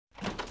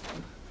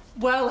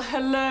Well,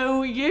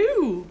 hello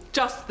you.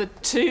 Just the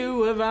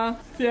two of us,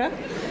 yeah?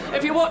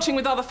 If you're watching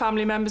with other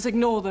family members,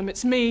 ignore them.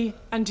 It's me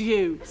and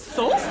you.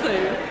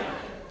 Saucy.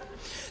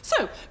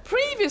 So,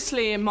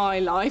 previously in my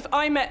life,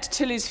 I met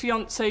Tilly's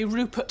fiancé,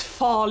 Rupert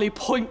Farley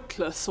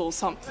Pointless or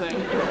something.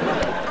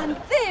 And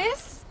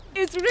this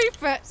is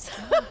Rupert.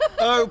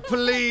 Oh,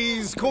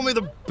 please, call me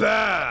the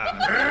bear.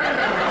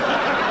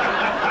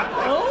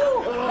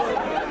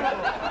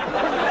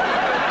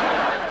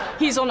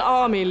 He's on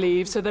army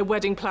leave, so their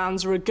wedding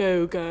plans are a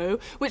go-go,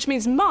 which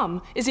means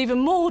Mum is even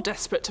more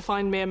desperate to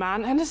find me a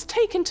man and has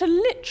taken to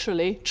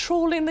literally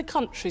trawling the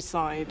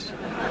countryside.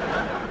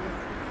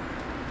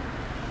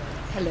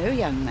 Hello,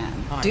 young man.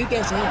 Hi. Do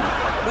get in.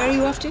 Where are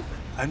you off to?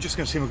 I'm just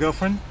going to see my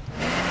girlfriend.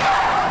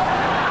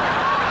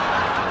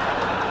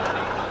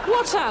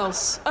 What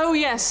else? Oh,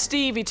 yes,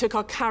 Stevie took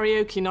our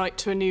karaoke night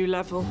to a new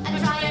level.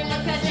 And try and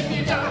look as if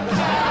you don't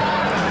care.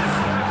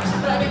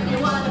 But if you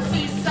want to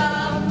see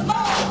some more,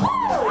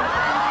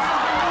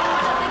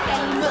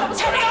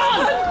 turn it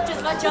on!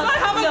 I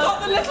haven't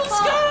got the little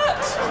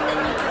skirt!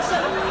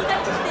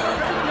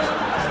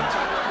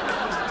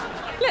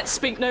 Let's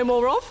speak no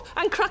more of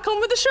and crack on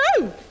with the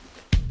show.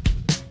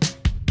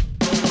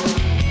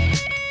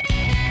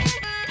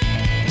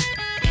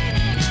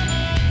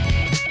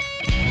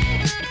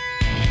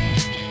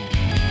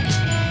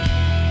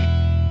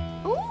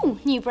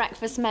 New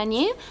breakfast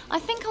menu. I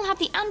think I'll have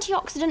the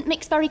antioxidant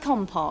mixed berry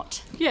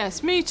compote.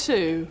 Yes, me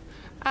too.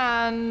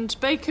 And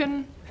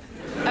bacon,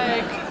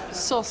 egg,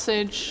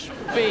 sausage,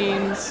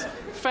 beans,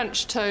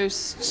 French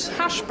toast,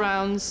 hash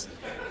browns,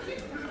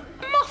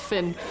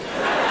 muffin,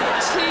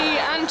 tea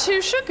and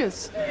 2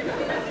 sugars.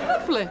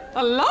 Lovely.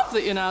 I love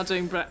that you're now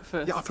doing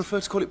breakfast. Yeah, I prefer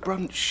to call it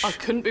brunch. I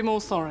couldn't be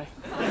more sorry.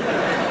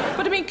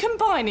 But I mean,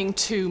 combining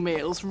 2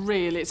 meals,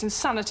 really, it's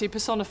insanity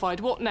personified.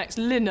 What next?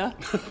 Linner?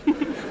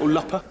 Or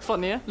lupper.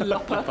 Funnier.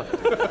 Lupper. Do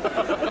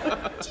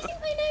you think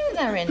they know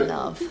they're in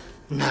love?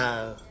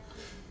 No.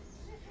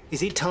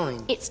 Is it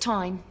time? It's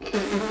time.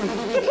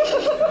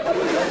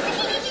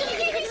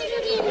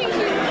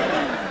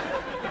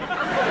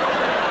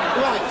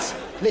 Right,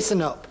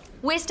 listen up.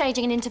 We're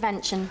staging an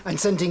intervention. I'm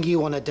sending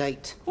you on a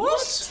date.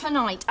 What?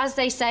 Tonight, as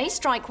they say,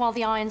 strike while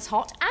the iron's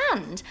hot,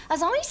 and,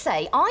 as I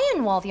say,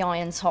 iron while the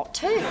iron's hot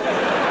too.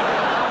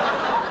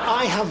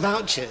 I have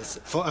vouchers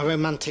for a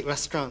romantic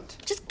restaurant.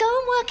 Just go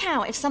and work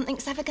out if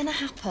something's ever going to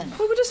happen.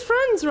 We were just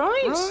friends,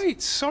 right? Right,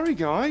 sorry,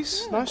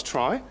 guys. Yeah. Nice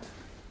try.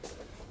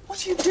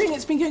 What are you doing?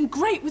 It's been going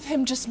great with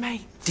him, just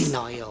mate.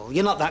 Denial.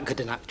 You're not that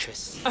good an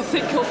actress. I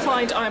think you'll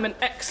find I'm an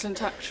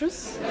excellent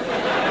actress. You're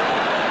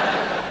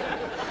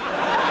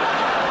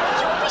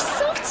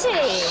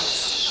besotted.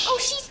 Oh,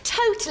 she's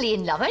totally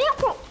in love.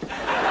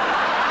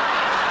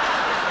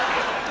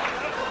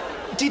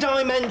 Did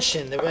I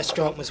mention the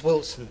restaurant was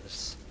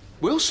Wilson's?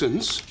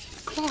 Wilson's?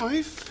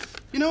 Clive?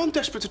 You know, I'm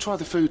desperate to try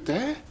the food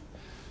there.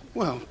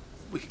 Well,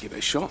 we could give it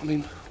a shot. I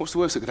mean, what's the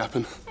worst that could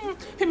happen?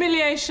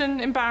 Humiliation,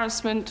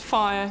 embarrassment,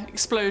 fire,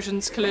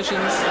 explosions,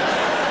 collisions,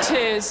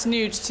 tears,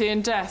 nudity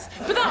and death.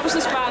 But that was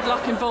just bad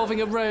luck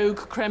involving a rogue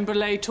creme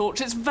brulee torch.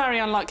 It's very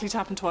unlikely to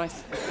happen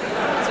twice.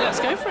 So let's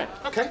go for it.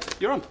 OK,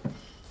 you're on.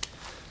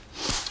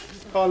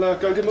 I'll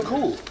go give him a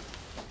call.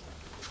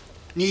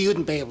 Knew you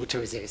wouldn't be able to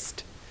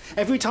resist.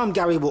 Every time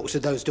Gary walks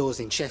through those doors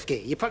in chef gear,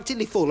 you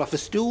practically fall off a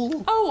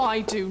stool. Oh, I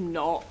do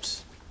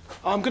not.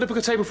 I'm going to book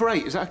a table for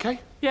 8, is that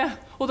OK? Yeah,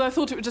 although I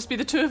thought it would just be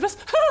the 2 of us.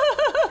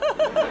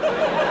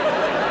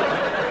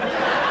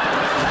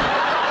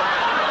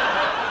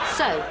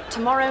 So,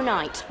 tomorrow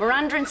night,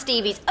 Miranda and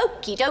Stevie's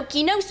okie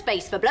dokie no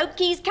space for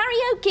blokies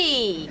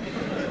karaoke.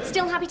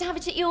 Still happy to have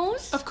it at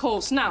yours? Of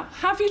course. Now,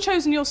 have you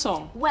chosen your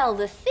song? Well,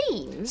 the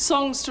theme...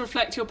 Songs to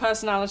reflect your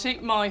personality,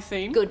 my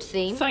theme. Good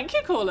theme. Thank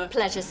you, caller.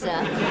 Pleasure,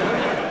 sir.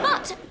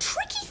 But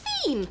tricky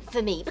theme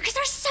for me, because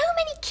there's so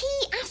many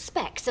key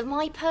aspects of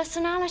my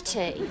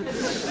personality.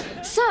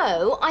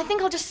 So, I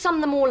think I'll just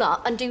sum them all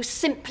up and do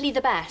simply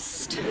the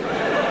best.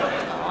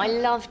 Oh, I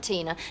love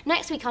Tina.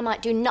 Next week I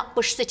might do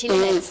Nutbush City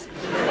Limits.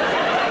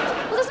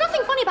 Well, there's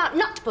nothing funny about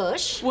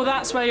Nutbush. Well,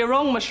 that's where you're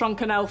wrong, my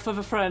shrunken elf of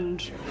a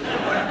friend.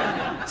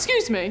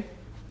 Excuse me.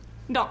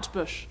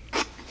 Nutbush.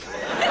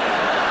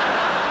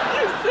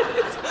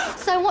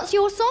 So what's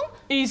your song?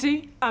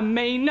 Easy. I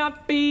may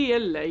not be a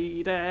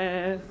lady,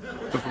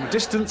 but from a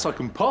distance I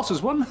can pass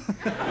as one.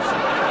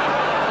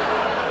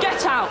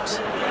 Get out.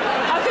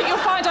 I think you'll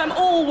find I'm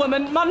all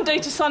woman, Monday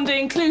to Sunday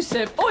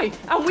inclusive. Oi,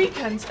 and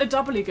weekends are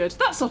doubly good.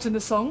 That's not in the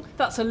song.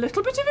 That's a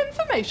little bit of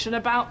information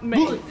about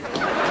me.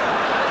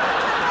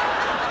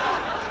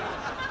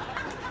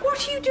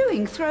 What are you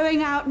doing,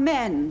 throwing out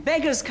men?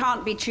 Beggars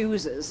can't be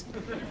choosers.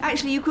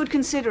 Actually, you could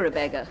consider a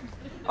beggar.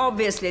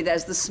 Obviously,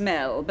 there's the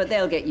smell, but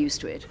they'll get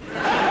used to it.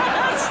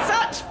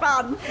 Such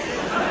fun!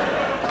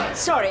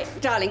 Sorry,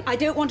 darling, I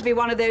don't want to be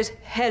one of those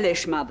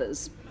hellish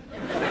mothers.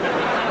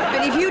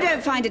 But if you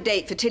don't find a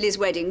date for Tilly's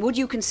wedding, would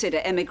you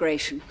consider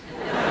emigration?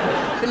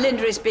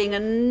 Belinda is being a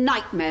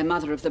nightmare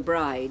mother of the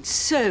bride.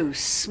 So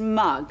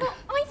smug. Well,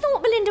 I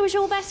thought Belinda was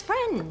your best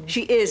friend.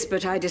 She is,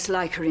 but I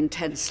dislike her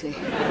intensely.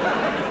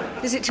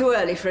 Is it too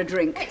early for a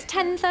drink? It's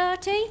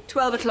 10:30.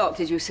 12 o'clock,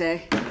 did you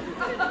say?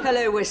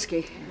 Hello,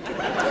 whiskey.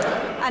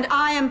 And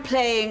I am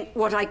playing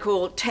what I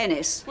call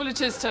tennis. Well, it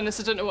is tennis.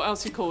 I don't know what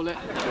else you call it.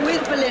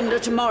 With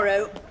Belinda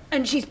tomorrow,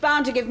 and she's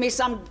bound to give me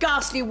some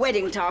ghastly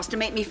wedding task to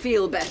make me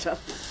feel better.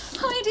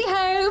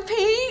 Hidey-ho,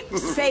 Pete.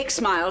 Fake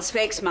smiles,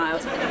 fake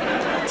smiles.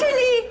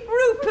 Tilly,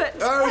 Rupert.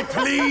 Oh,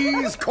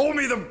 please, call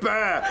me the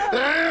bear.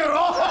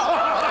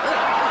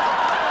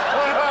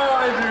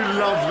 I do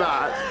love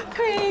that.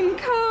 Queen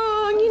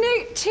Kong, you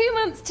know, 2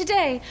 months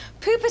today,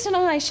 Rupert and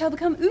I shall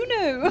become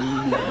Uno.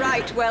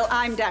 Right, well,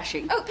 I'm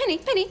dashing. Oh, Penny.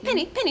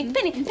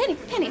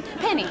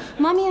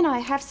 Mummy and I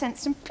have sent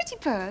some pretty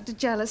bird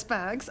jealous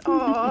bags.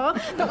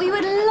 Aww. But we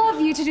would love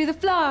you to do the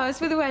flowers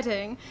for the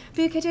wedding.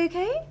 Bouquet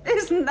okay?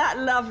 Isn't that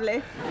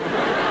lovely?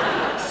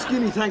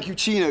 Skinny thank you,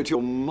 Chino, to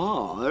your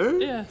ma.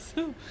 Yes.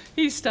 Oh,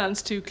 he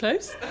stands too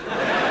close.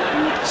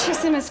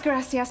 Muchísimas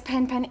gracias,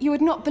 Pen. You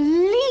would not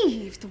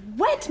believe the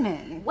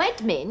Wedmin.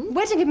 Wedmin?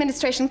 Wedding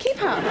administration,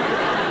 keep up.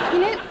 You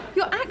know,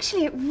 you're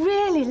actually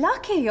really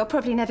lucky. You're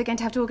probably never going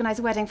to have to organise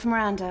a wedding for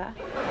Miranda.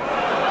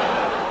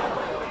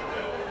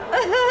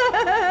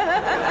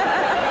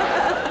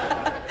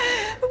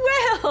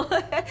 Well,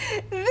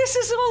 this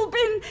has all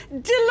been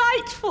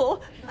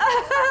delightful.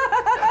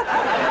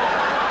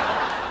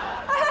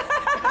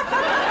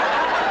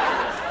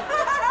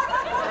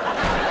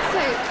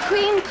 So,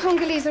 Queen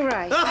Congolese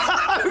rice.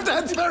 Oh,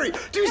 that's very...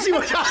 Do you see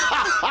what...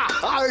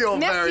 Oh, you're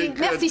very good.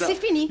 Merci, c'est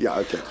fini. Yeah,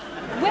 OK.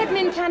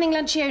 Wedmin planning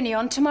luncheoni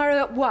on tomorrow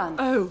at 1.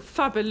 Oh,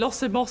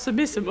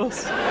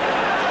 fabulosimissimus.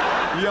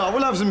 Yeah,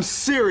 we'll have some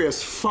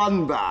serious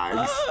fun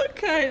bags.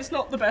 OK, it's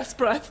not the best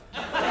breath.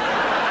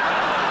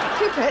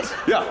 Rupert?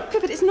 Yeah?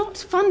 Rupert, it's not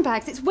fun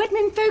bags, it's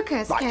Wedmin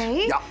focus, Right,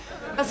 okay? yeah.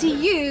 I'll see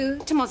you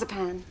to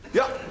Mozapan.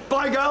 Yep,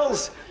 bye,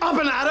 girls. Up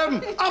and at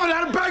 'em,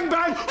 bang,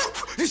 bang.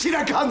 You see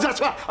that guns?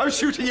 That's why I'm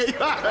shooting at you.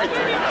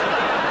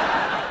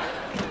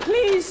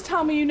 Please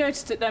tell me you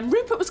noticed it then.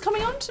 Rupert was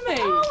coming on to me.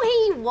 Oh,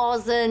 he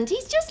wasn't.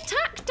 He's just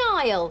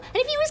tactile. And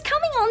if he was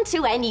coming on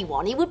to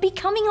anyone, he would be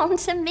coming on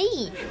to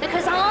me.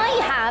 Because I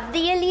have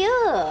the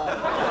allure.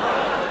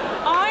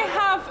 I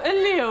have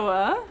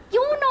allure.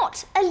 You're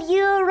not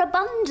allure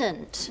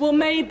abundant. Well,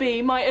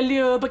 maybe my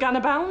allure began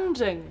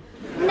abounding.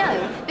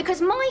 No, because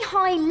my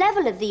high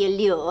level of the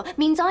allure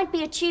means I'd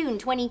be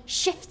attuned to any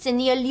shifts in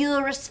the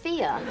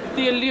allurosphere.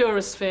 The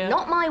allurosphere.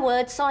 Not my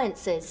word,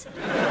 sciences.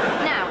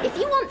 Now, if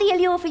you want the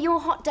allure for your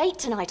hot date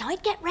tonight,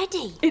 I'd get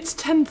ready. It's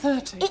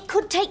 10:30. It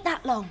could take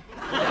that long.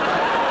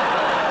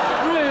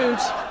 Rude.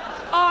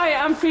 I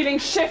am feeling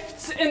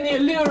shifts in the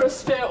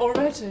allurosphere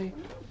already.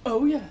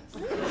 Oh, yes.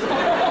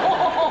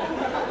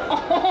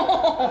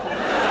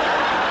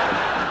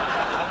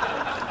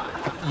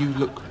 You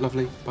look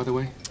lovely, by the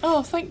way.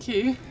 Oh, thank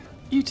you.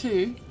 You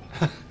too.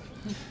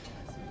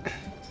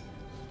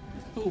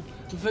 Oh,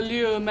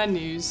 velour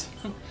menus.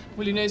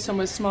 Well, you know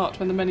somewhere smart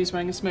when the menu's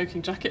wearing a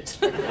smoking jacket.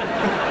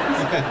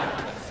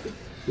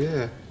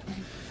 Yeah.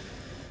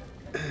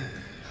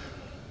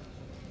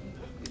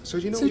 So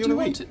do you know So what do you you want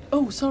want to to...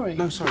 Oh, sorry.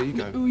 No, sorry, you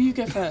go. Oh, you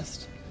go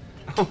first.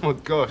 Oh, my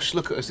gosh,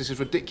 look at us. This is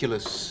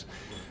ridiculous.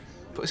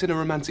 Put us in a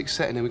romantic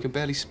setting and we can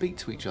barely speak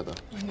to each other.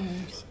 I know.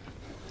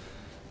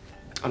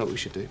 I know what we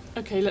should do.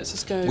 OK, let's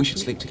just go. We should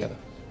sleep together.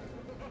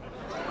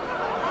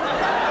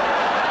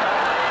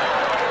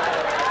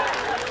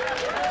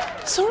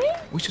 Sorry?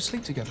 We should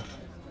sleep together.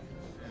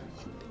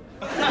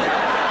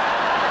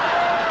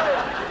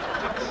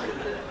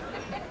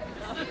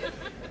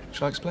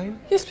 Shall I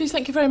explain? Yes, please,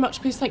 thank you very much.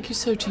 Please, thank you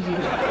so to you.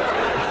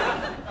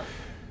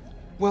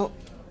 Well,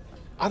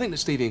 I think that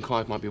Stevie and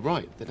Clive might be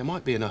right, that there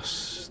might be in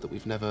us that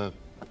we've never...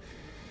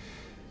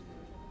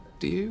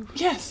 Do you?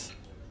 Yes.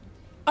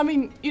 I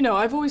mean, you know,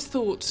 I've always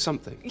thought...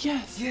 Something.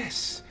 Yes.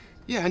 Yes.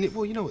 Yeah, and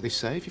well, you know what they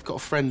say. If you've got a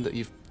friend that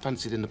you've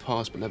fancied in the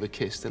past but never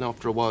kissed, then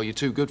after a while you're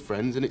two good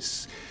friends and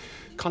it's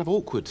kind of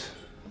awkward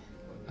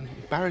and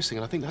embarrassing,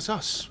 and I think that's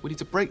us. We need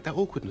to break that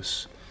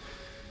awkwardness.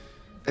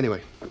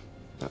 Anyway,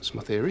 that's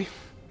my theory.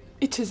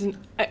 It is an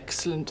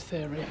excellent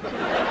theory.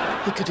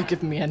 He could have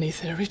given me any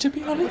theory, to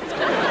be honest.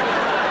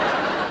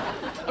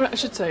 I mean, I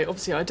should say,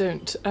 obviously, I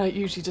don't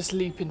usually just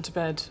leap into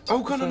bed.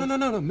 Oh, God,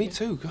 no, me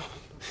too. God.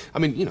 I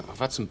mean, you know, I've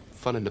had some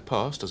fun in the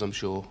past, as I'm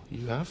sure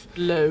you have.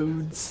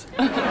 Loads.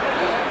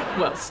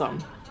 Well,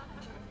 some.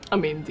 I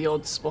mean, the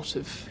odd spot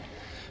of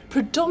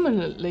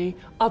predominantly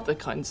other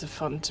kinds of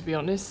fun, to be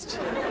honest.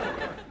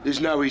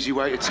 There's no easy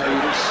way to tell you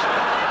this.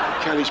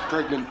 Kelly's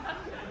pregnant,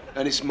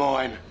 and it's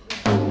mine.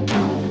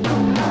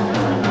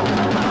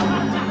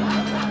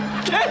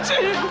 Get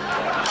in!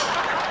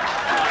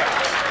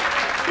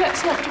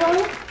 Let's not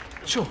dwell.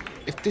 Sure,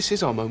 if this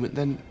is our moment,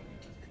 then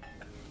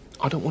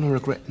I don't want to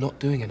regret not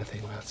doing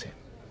anything about it.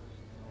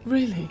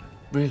 Really?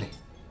 Really.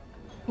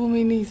 Well,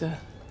 me neither.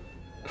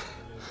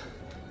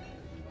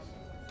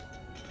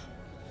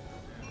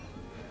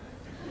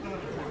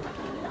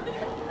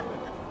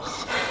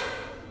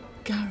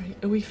 Gary,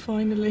 are we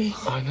finally...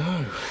 I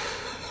know.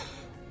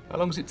 How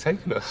long has it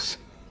taken us?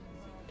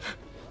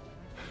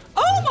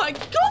 Oh, my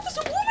God, there's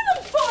a woman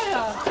on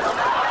fire!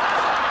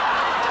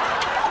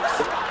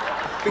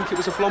 think it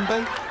was a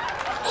flambe?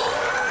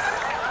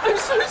 I'm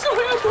so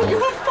sorry, I thought you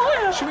were on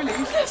fire. Should we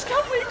leave? Yes,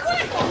 can we?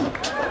 Quick!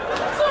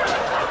 Sorry.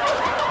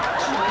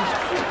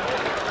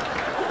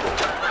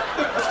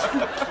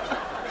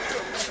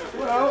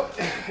 Well,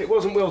 it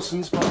wasn't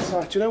Wilson's,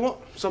 but do you know what?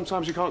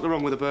 Sometimes you can't go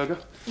wrong with a burger.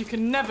 You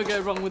can never go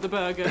wrong with a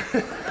burger.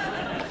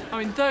 I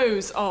mean,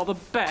 those are the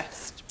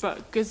best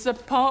burgers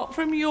apart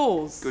from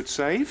yours. Good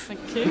save.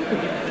 Thank you.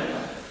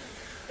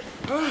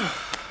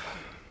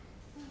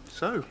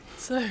 So,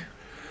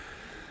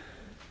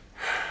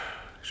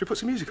 should we put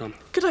some music on?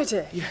 Good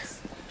idea. Yes.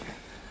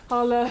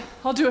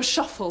 I'll do a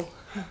shuffle.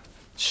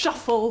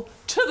 Shuffle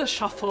to the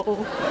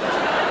shuffle.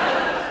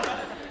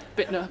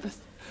 Bit nervous.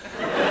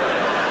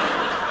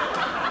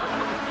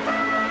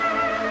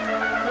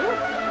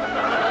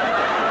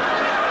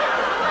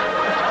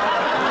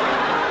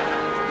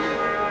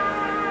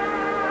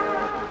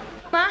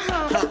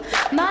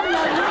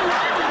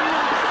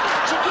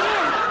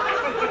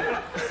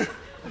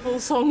 Of all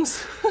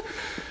songs.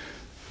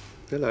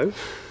 Hello.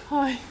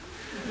 Hi.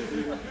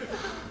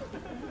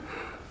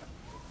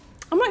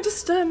 I might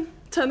just turn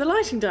the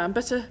lighting down.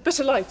 Better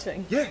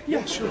lighting.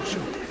 Yeah, sure. Is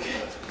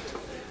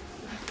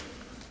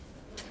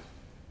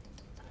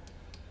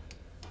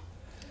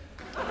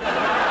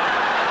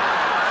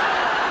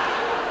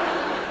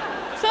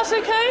that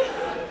okay?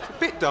 It's a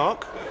bit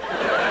dark.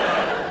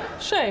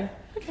 Shame.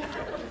 Okay.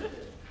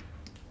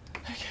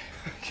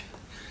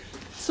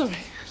 Sorry.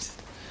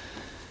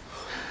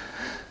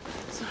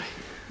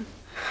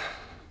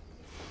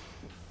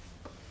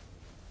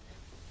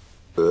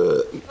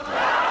 Gary,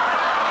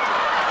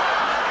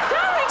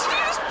 did you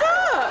just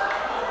burp?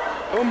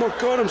 Oh my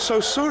God, I'm so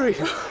sorry.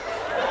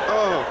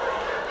 Oh,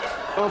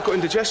 I've got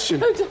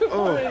indigestion. Oh, don't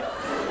worry.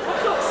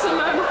 I've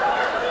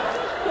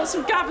got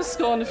some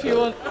Gaviscon if you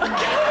want.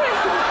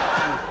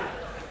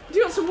 Do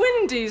you want some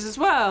Windies as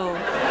well?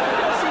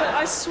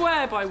 I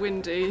swear by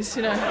Windies,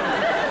 you know.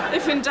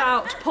 If in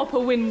doubt, pop a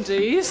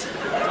Windies.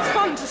 It's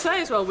fun to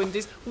say as well,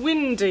 Windies.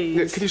 Windies.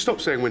 Yeah, can you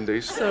stop saying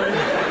Windies? Sorry.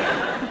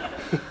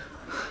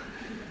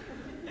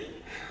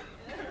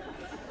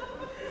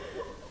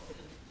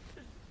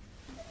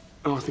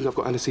 Oh, I think I've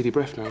got anaesthetic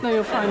breath now. No,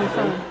 you're fine,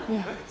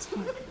 Yeah, it's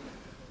fine.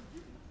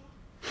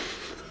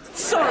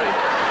 Sorry,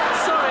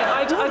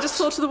 I just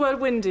thought of the word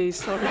Windies,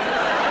 sorry.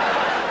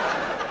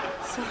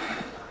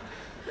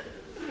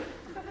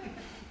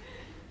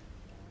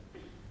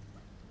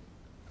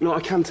 No, I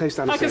can taste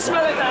anaesthetic. I can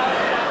smell it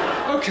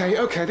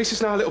now. Okay, this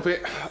is now a little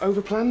bit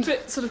overplanned.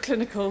 Bit sort of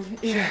clinical.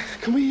 Yeah,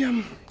 can we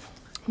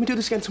do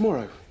this again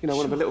tomorrow? You know,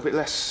 when I'm a little bit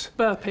less...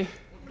 Burpy.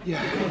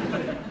 Yeah.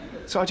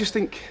 So I just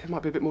think it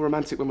might be a bit more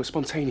romantic when we're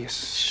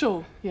spontaneous.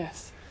 Sure,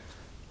 yes.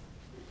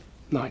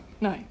 Night.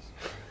 Night.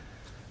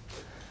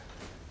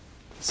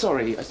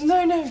 Sorry.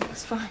 No,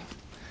 it's fine.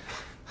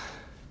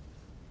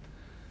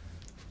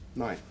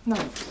 Night.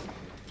 Night.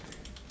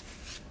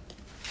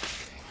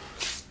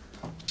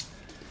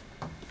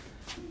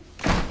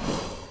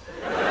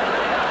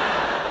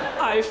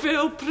 I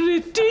feel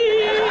pretty,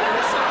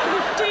 so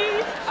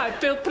pretty. I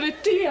feel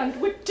pretty and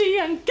witty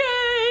and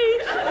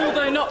gay.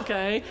 Although not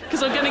gay,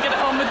 because I'm going to get it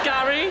on with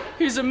Gary,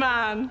 who's a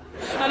man.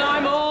 And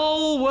I'm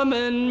all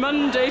woman,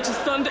 Monday to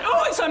Sunday.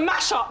 Oh, it's a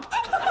mashup!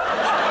 Oh,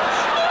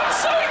 I'm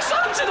so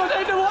excited, I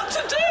don't know what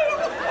to do.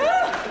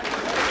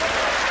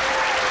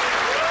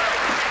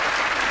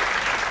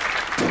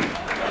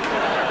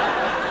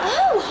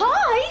 Oh,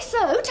 hi.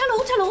 So,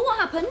 tell all, what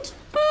happened?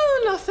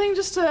 Oh, nothing,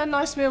 just a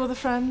nice meal with a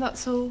friend,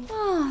 that's all.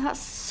 Oh, that's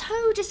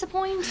so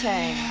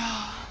disappointing.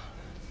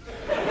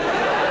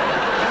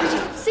 You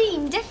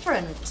seem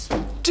different.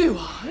 Do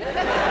I?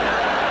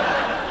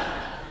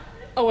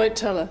 I won't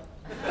tell her.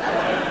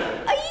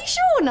 Are you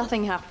sure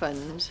nothing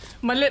happened?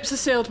 My lips are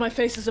sealed, my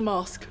face is a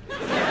mask.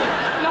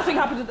 Nothing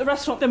happened at the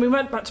restaurant, then we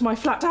went back to my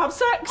flat to have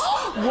sex.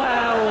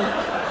 Well.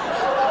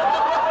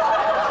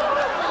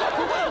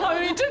 I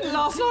mean, it didn't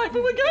last night,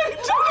 but we're going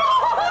to.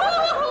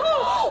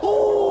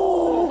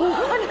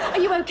 Are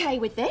you okay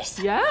with this?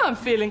 Yeah, I'm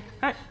feeling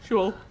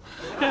actual.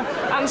 Yeah,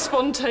 and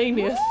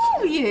spontaneous.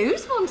 Oh, you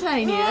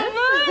spontaneous.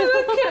 Oh,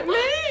 no, look at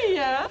me,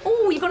 yeah.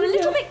 Oh, you've gone a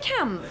little bit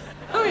camp.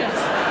 Oh, yes.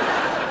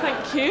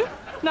 Thank you.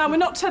 Now, we're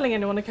not telling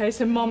anyone, okay,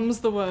 so mum's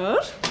the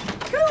word.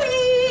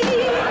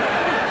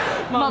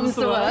 Mum's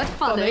the word.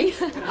 Funny.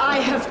 I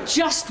have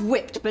just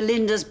whipped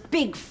Belinda's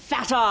big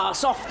fat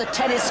ass off the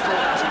tennis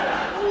court.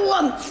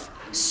 Woomph!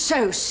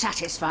 So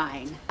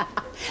satisfying.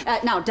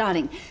 Now,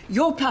 darling,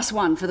 you're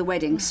 +1 for the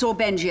wedding. Saw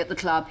Benji at the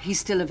club. He's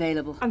still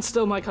available. And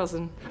still my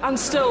cousin. And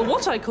still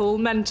what I call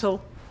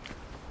mental.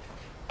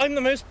 I'm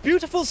the most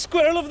beautiful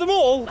squirrel of them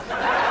all.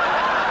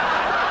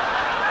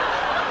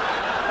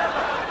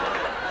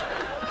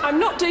 I'm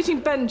not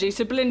dating Benji,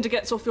 so Belinda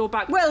gets off your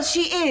back. Well,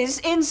 she is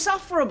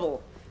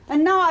insufferable.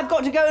 And now I've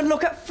got to go and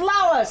look at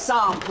flower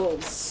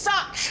samples.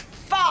 Such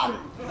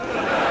fun!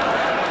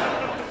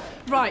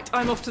 Right,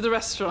 I'm off to the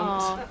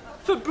restaurant.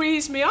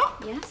 Febreze me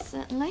up? Yes,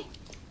 certainly.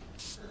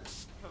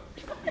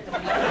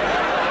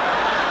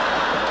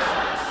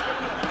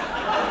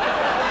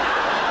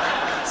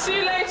 See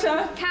you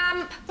later.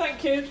 Camp.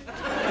 Thank you.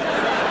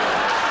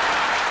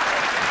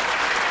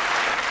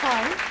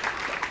 Hi.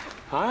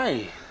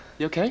 Hi.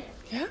 You okay?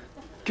 Yeah?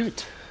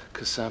 Good.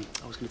 Because I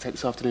was going to take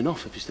this afternoon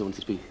off if you still wanted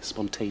to be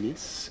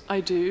spontaneous. I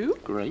do.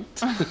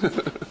 Great.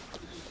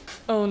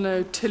 Oh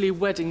no, Tilly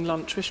wedding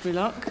lunch. Wish me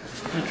luck.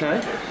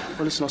 Okay.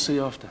 Well, listen, I'll see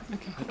you after.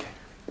 Okay.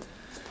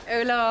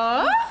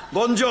 Hola.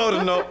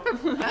 Buongiorno.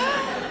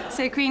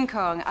 So, Queen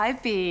Kong,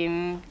 I've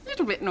been a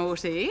little bit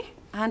naughty,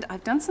 and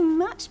I've done some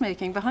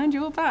matchmaking behind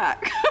your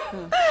back.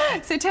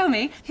 So tell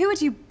me, who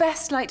would you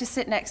best like to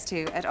sit next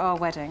to at our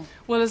wedding?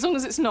 Well, as long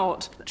as it's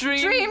not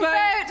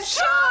Dreamboat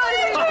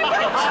Charlie!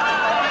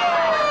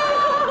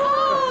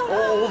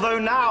 Although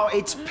now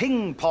it's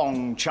Ping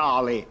Pong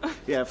Charlie.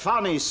 Yeah,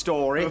 funny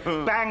story.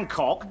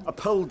 Bangkok, a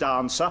pole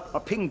dancer, a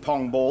ping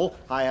pong ball.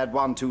 I had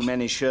one too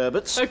many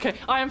sherbets. Okay,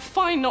 I am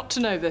fine not to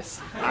know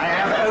this. I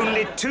have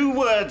only 2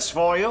 words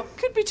for you.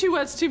 Could be 2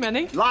 words too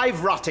many.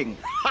 Live rotting.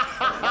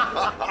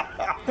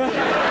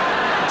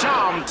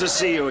 Charmed to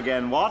see you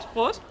again, what?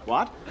 What?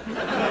 What?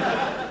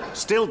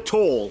 Still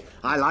tall.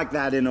 I like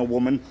that in a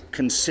woman.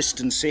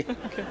 Consistency.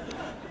 Okay.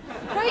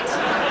 Right.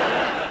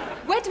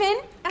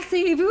 Wedmin,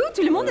 asseyez-vous.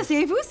 Tout le monde,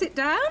 asseyez-vous. Sit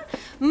down.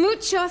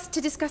 Muchos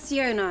to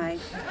discussiones.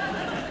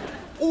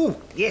 Oh,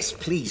 yes,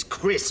 please,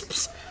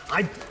 crisps.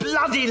 I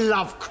bloody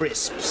love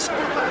crisps.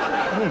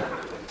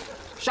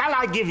 Shall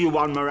I give you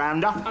one,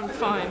 Miranda? I'm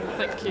fine,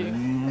 thank you.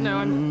 No,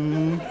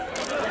 I'm...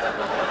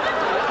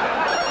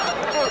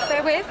 Oh,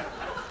 bear with.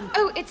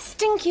 Oh, it's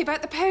Stinky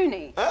about the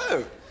pony.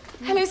 Oh.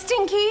 Hello,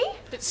 Stinky.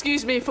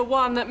 Excuse me for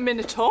 1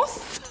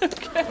 minutos.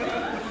 Okay.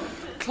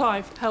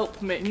 Clive,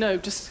 help me. No,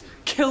 just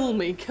kill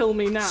me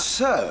now.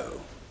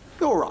 So,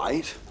 you're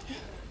right.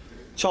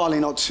 Charlie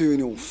not too in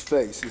your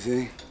face, is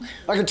he?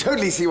 I can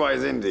totally see why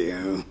he's into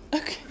you.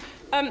 Okay.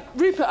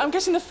 Rupert, I'm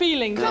getting the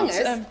feeling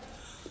that...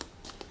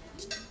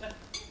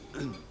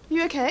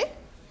 You okay?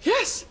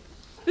 Yes.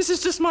 This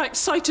is just my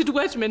excited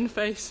Wedman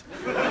face.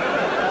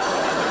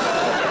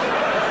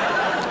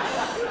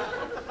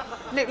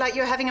 Look like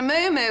you're having a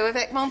momo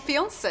avec mon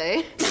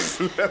fiancé.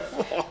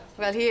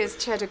 Well, he is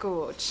Cheddar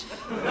Gorge.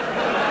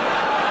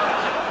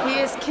 He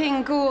is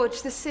King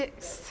Gorge the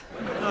Sixth.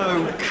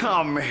 Oh,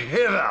 come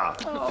hither.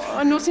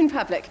 Oh, not in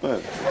public.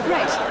 Oh.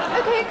 Right.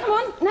 OK, come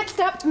on. Next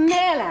up,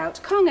 mail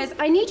out. Congers,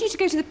 I need you to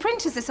go to the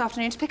printers this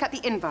afternoon to pick up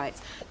the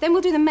invites. Then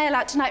we'll do the mail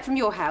out tonight from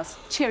your house.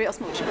 Cheerios,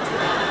 muchos.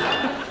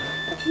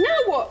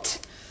 Now what?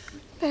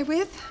 Bear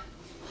with.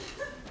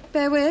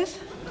 Bear with.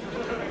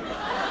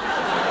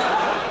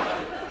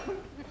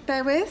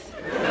 Bear with.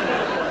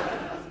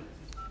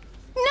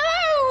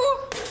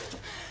 No!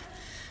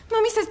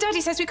 Mummy says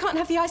Daddy says we can't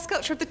have the ice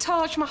sculpture of the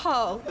Taj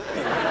Mahal.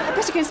 I'd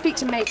better go and speak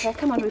to Maker.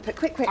 Come on, Rupert,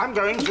 quick. I'm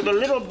going to the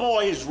little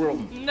boy's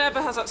room.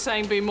 Never has that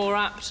saying been more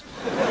apt.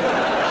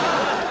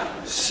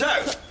 So,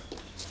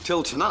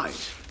 till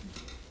tonight.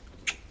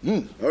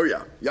 Oh,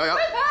 yeah. Yeah.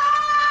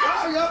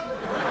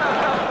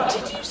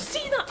 Did you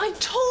see that? I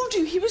told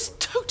you he was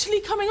totally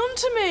coming on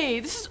to me.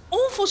 This is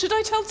awful. Should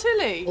I tell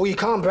Tilly? Well, you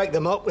can't break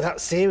them up without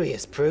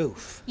serious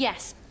proof.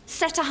 Yes.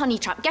 Set a honey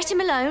trap, get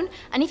him alone,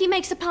 and if he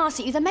makes a pass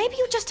at you, then maybe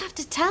you'll just have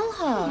to tell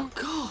her. Oh,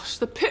 gosh,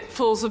 the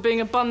pitfalls of being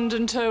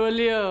abundant au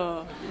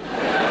allure.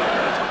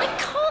 I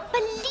can't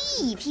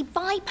believe he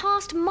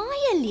bypassed my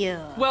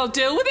allure. Well,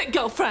 deal with it,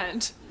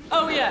 girlfriend.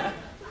 Oh, yeah.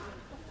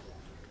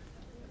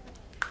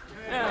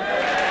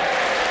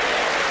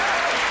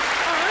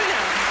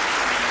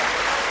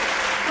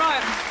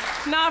 Right,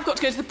 now I've got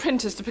to go to the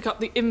printers to pick up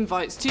the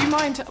invites. Do you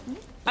mind...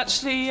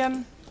 Actually,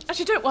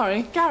 don't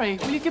worry. Gary,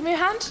 will you give me a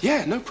hand?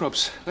 Yeah, no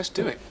probs. Let's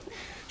do it.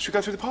 Should we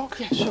go through the park?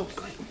 Yeah, sure.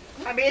 Great.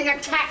 I'm being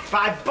attacked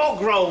by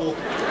bog roll.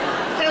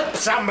 Help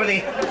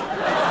somebody.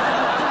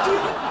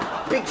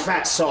 Big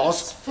fat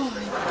sauce. Fine.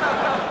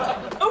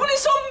 Oh, well,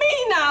 it's on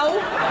me now.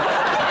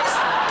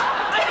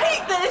 I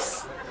hate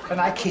this. Can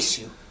I kiss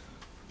you?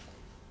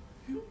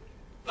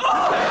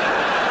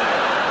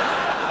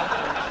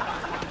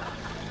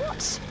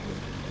 What?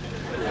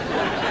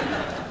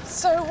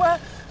 So,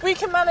 we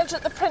can manage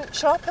at the print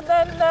shop, and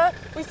then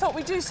we thought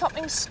we'd do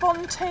something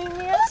spontaneous.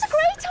 Oh, that's a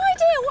great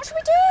idea. What should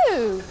we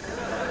do?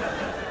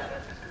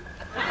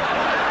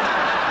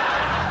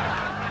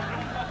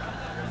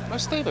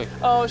 Where's Stevie?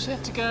 Oh, she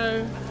had to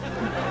go.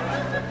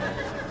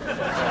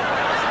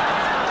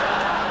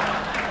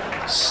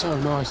 So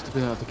nice to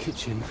be out of the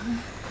kitchen.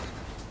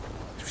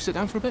 Should we sit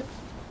down for a bit?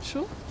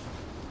 Sure.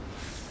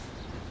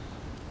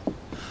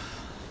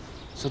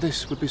 So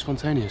this would be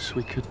spontaneous.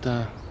 We could,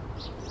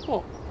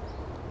 What?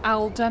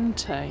 Al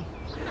dente?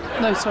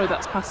 No, sorry,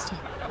 that's pasta.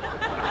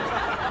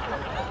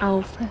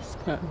 Al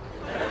fresco.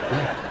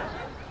 Yeah.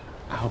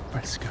 Al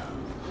fresco.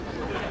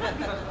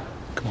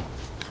 Come on.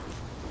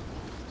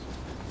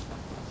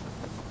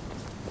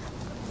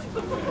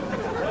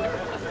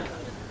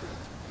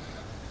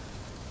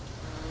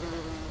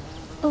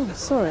 Oh,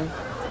 sorry.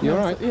 You all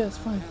right? Yeah, it's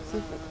fine.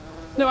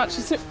 No,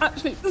 actually,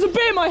 there's a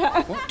bee in my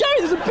hair. What? Gary,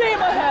 there's a bee in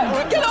my hair.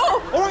 Right. Get it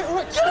off! All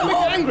right. Get it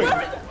off! Angry.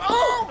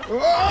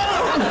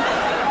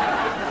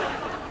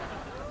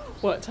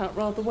 Worked out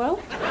rather well.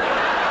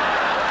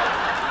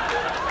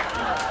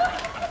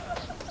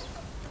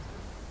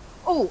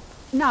 Oh,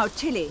 now,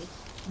 Tilly,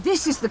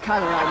 This is the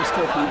colour I was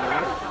talking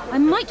about. I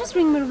might just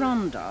ring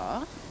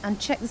Miranda and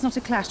check there's not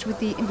a clash with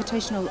the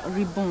invitational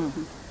ribbon.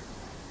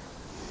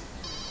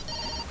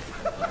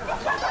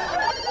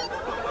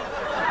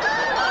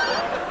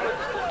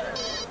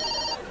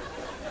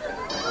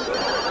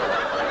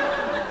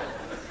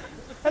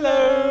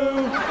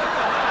 Hello.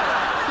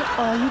 What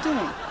are you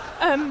doing?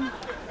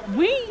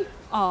 We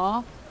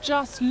are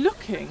just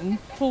looking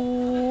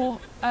for,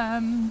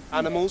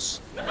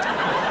 Animals?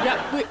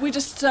 Yeah, we're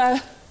just,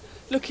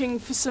 looking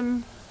for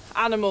some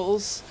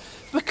animals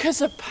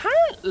because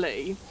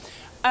apparently,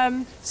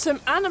 some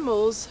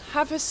animals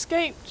have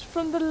escaped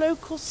from the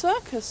local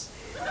circus.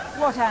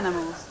 What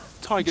animals?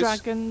 Tigers.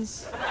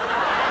 Dragons.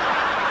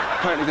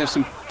 Apparently there's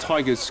some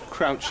tigers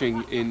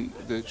crouching in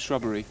the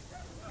shrubbery.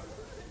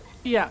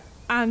 Yeah,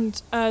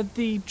 and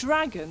the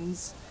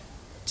dragons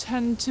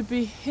tend to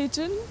be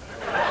hidden.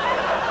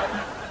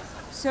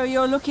 So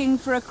you're looking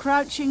for a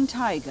crouching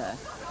tiger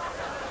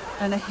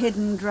and a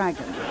hidden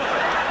dragon?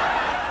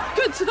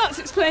 Good, so that's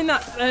explained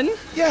that then.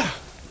 Yeah.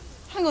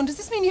 Hang on, does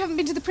this mean you haven't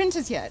been to the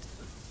printers yet?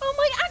 Oh,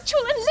 my actual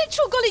and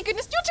literal golly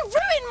goodness, you're to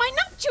ruin my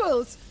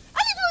nuptials!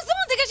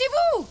 Allez-vous-en,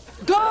 dégagez-vous!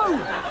 Go!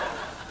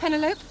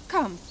 Penelope,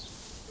 come.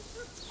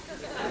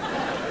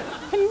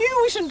 I knew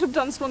we shouldn't have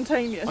done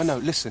spontaneous. I know,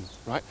 listen,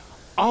 right?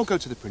 I'll go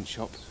to the print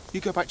shop,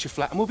 you go back to your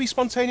flat, and we'll be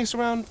spontaneous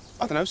around,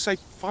 I don't know, say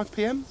 5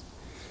 p.m?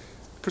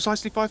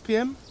 Precisely 5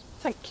 p.m?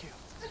 Thank you.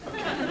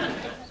 Okay.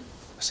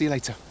 See you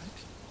later.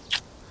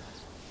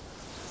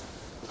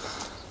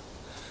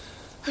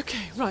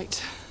 Okay,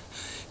 right.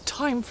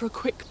 Time for a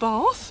quick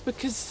bath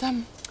because,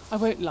 I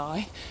won't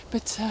lie,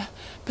 but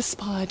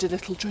perspired a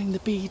little during the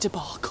bee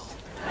debacle.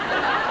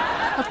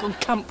 I've gone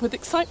camp with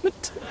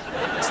excitement.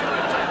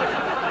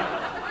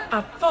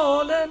 I've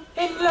fallen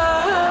in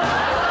love.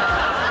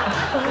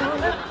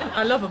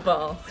 I love a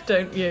bath,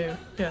 don't you?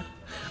 Yeah.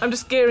 I'm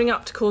just gearing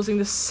up to causing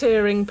the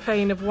searing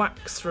pain of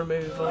wax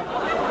removal.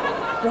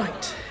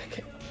 Right,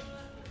 okay.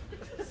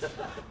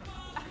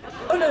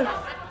 Oh no,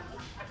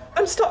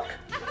 I'm stuck.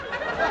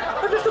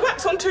 I've left the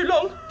wax on too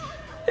long.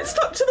 It's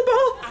stuck to the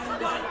bath. I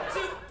want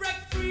to break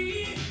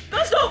free.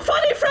 That's not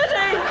funny,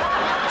 Freddie!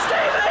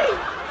 Stevie!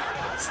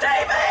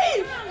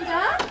 Stevie!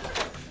 Miranda?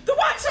 The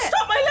wax has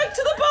stuck my leg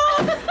to the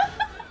bath!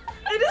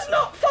 It is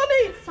not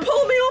funny!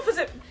 Pull me off as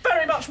it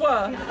very much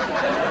were.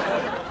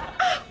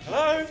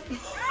 Hello?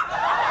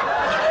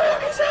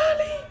 Hello, it's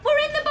Ali. We're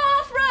in the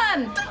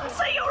bathroom. Don't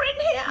say you're in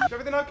here. Is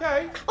everything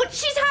okay? Well,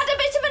 she's had a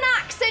bit of an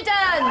accident.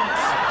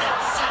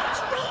 That sounds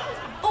wrong.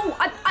 Oh,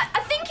 I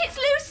think it's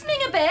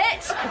loosening a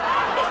bit.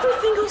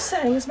 Everything you're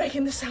saying is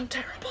making this sound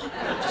terrible.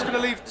 Just going to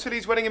leave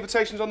Tilly's wedding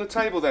invitations on the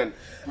table then.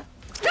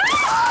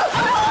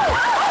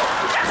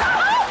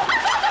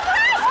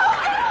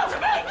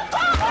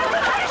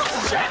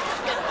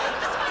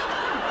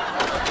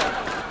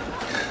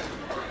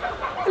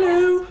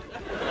 Hello.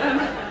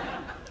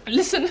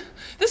 Listen,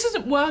 this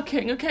isn't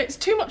working, okay? It's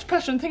too much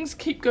pressure and things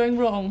keep going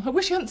wrong. I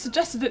wish you hadn't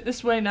suggested it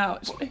this way now,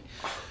 actually.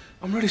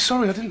 I'm really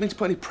sorry, I didn't mean to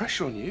put any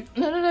pressure on you.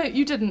 No,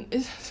 you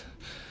didn't.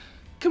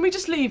 Can we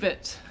just leave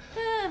it?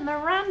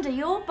 Miranda,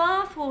 your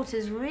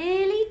bathwater's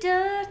really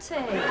dirty.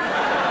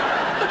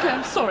 Okay,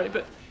 I'm sorry,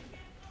 but...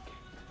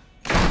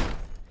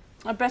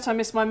 I bet I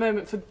missed my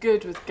moment for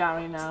good with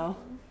Gary now.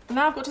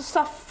 Now I've got to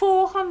stuff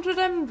 400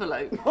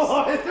 envelopes.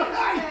 Oh,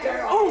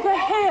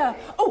 they're here.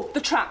 Oh,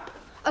 the trap.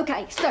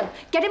 OK, so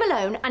get him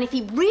alone, and if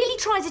he really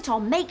tries it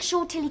on, make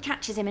sure Tilly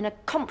catches him in a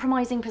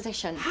compromising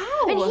position.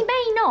 How? And he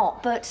may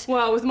not, but...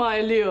 Well, with my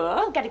allure.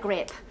 Oh, get a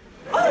grip.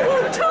 Oh,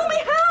 well, tell me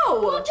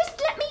how. Well, just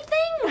let me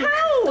think.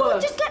 How? Oh,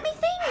 just let me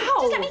think. How?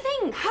 Just let me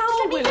think. How just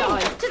let me will think. I?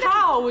 Just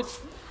How?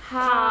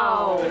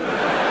 How?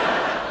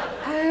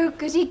 Oh,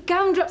 goody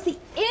gumdrops, the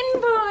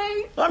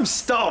invite! I'm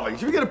starving.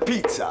 Should we get a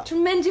pizza?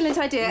 Tremendulent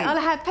idea. I'll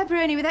have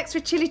pepperoni with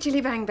extra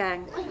chili bang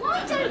bang.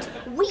 Why don't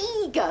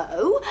we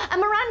go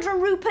and Miranda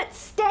and Rupert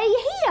stay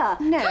here?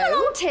 No. Come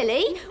along,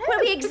 Tilly.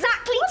 We'll be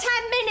exactly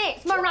 10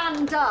 minutes,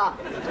 Miranda.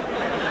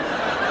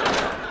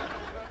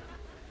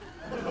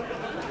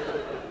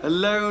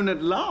 Alone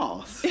at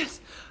last?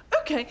 Yes.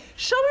 OK,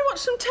 shall we watch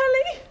some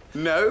telly?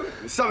 No,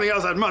 there's something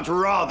else I'd much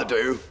rather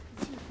do.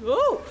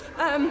 Oh,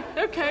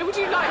 OK, would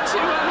you like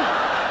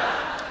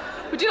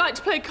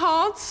to play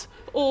cards?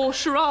 Or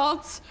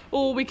charades?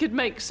 Or we could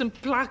make some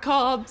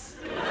placards?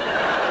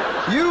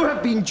 You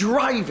have been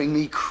driving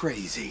me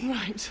crazy.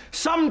 Right.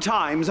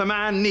 Sometimes a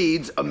man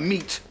needs a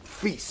meat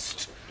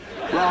feast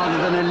rather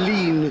than a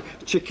lean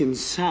chicken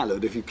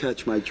salad, if you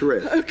catch my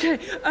drift. OK,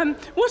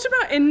 what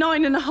about in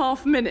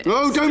 9.5 minutes?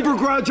 Oh, don't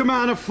begrudge a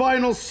man a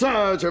final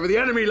surge over the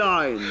enemy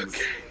lines.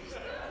 OK.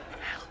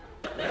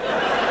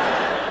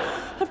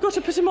 I've got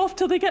to put him off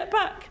till they get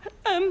back.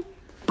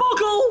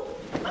 Boggle!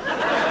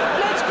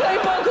 Let's play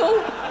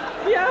Boggle.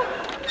 Yeah?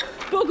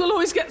 Boggle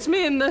always gets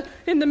me in the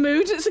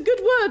mood. It's a good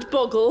word,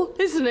 Boggle,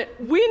 isn't it?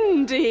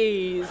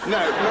 Windies. No,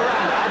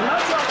 Miranda, I'd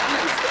much rather...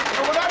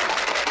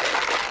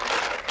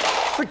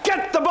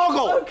 Forget the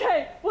Boggle!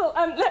 OK, well,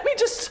 let me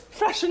just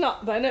freshen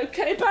up then,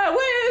 OK? Bear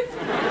with.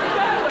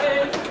 Bear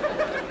with.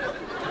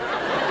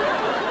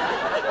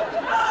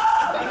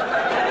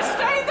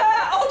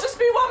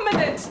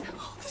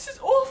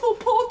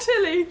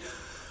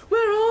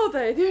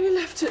 Okay, they only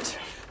left at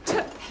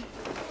 10.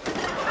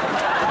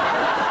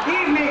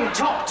 Evening,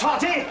 Top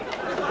Totty.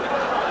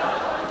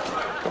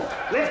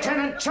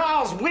 Lieutenant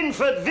Charles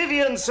Winford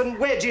Vivian St.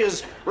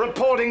 Wedges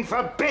reporting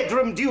for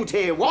bedroom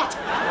duty. What?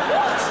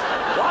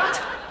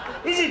 What?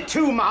 Is it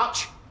too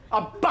much?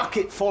 A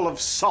bucket full of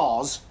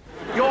soz?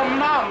 Your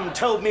mum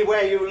told me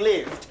where you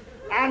lived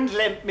and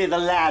lent me the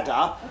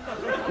ladder.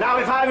 Now,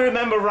 if I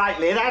remember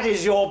rightly, that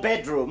is your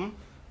bedroom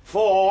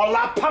for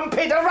La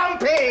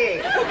Pumpy-da-Rumpy.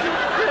 Okay,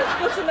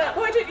 what's in that?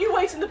 Why don't you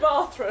wait in the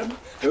bathroom?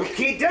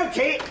 Okie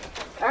dokie.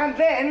 And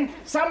then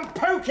some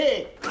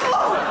pokey.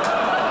 Oh,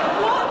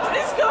 what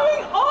is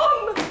going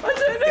on? I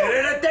don't know.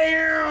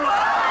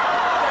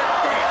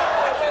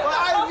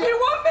 I'll be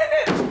 1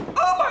 minute.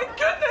 Oh my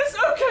goodness.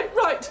 Okay,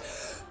 right.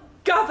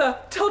 Gather.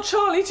 Tell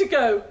Charlie to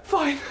go.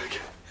 Fine. Okay.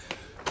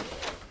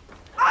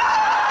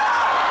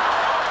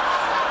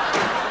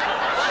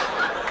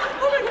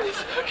 Oh my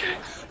goodness. Okay.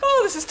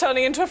 Oh, this is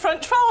turning into a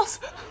French farce.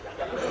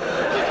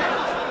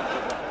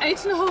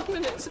 8.5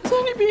 minutes. It's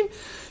only been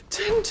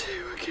 10 to,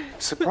 okay.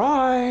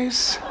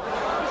 Surprise!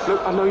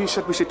 Look, I know you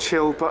said we should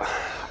chill, but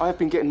I have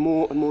been getting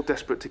more and more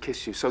desperate to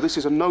kiss you, so this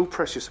is a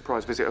no-pressure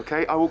surprise visit,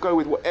 OK? I will go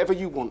with whatever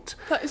you want.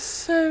 That is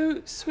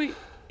so sweet.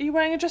 Are you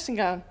wearing a dressing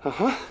gown?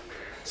 Uh-huh.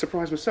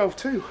 Surprised myself,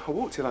 too. I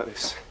walked here like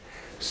this.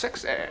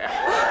 Sexy. Gary,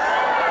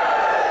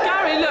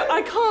 look,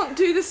 I can't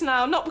do this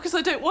now, not because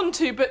I don't want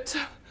to, but...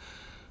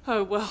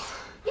 oh, well.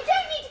 You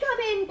don't need to come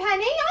in,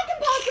 Penny. I can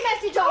pass the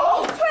message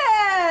on.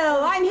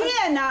 Well, I'm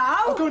here now.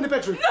 I'll go in the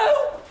bedroom.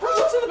 No!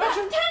 Not in the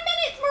bedroom. 10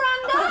 minutes,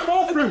 Miranda.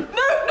 Bathroom.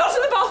 No, not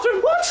in the bathroom.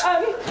 What?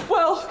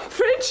 Well,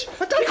 fridge.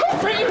 I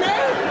can't fit in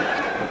there.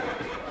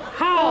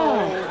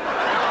 How?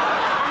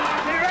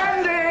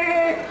 Miranda!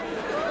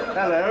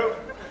 Hello.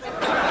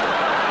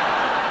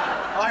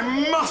 I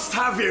must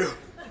have you.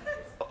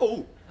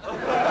 Oh.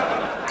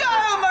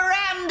 Go,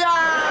 Miranda!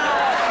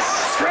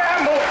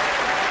 Scramble!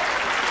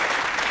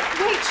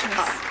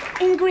 Waitress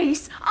in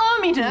Greece,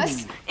 army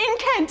nurse in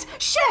Kent,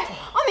 chef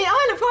on the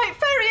Isle of Wight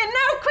Ferry, and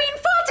now Queen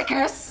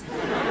Farticus.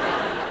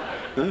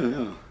 Oh,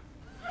 yeah.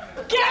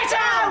 Get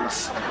out!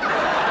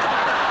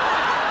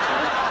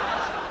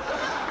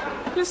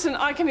 Listen,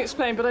 I can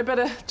explain, but I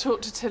better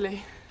talk to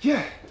Tilly.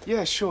 Yeah,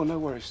 sure, no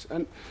worries.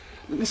 And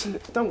listen,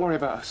 don't worry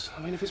about us.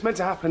 I mean, if it's meant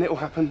to happen, it'll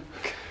happen.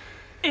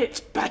 It's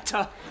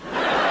better.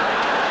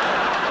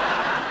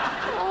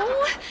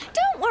 Oh,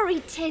 don't worry,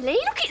 Tilly.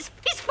 Look, it's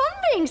fun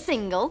being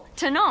single.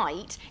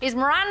 Tonight is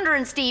Miranda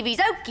and Stevie's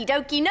Okie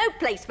Dokie No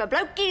Place for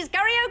Blokies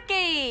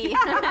karaoke.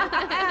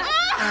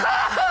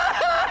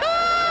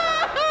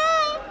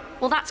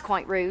 Well, that's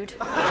quite rude.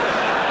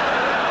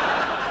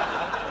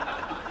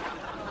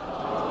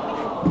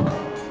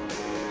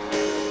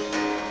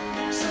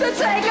 So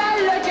take a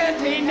look at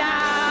me now,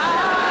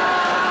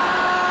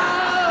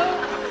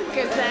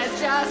 'cause there's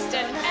just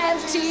an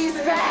empty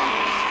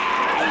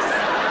space,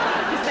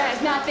 'cause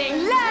there's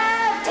nothing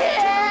left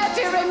here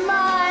to remind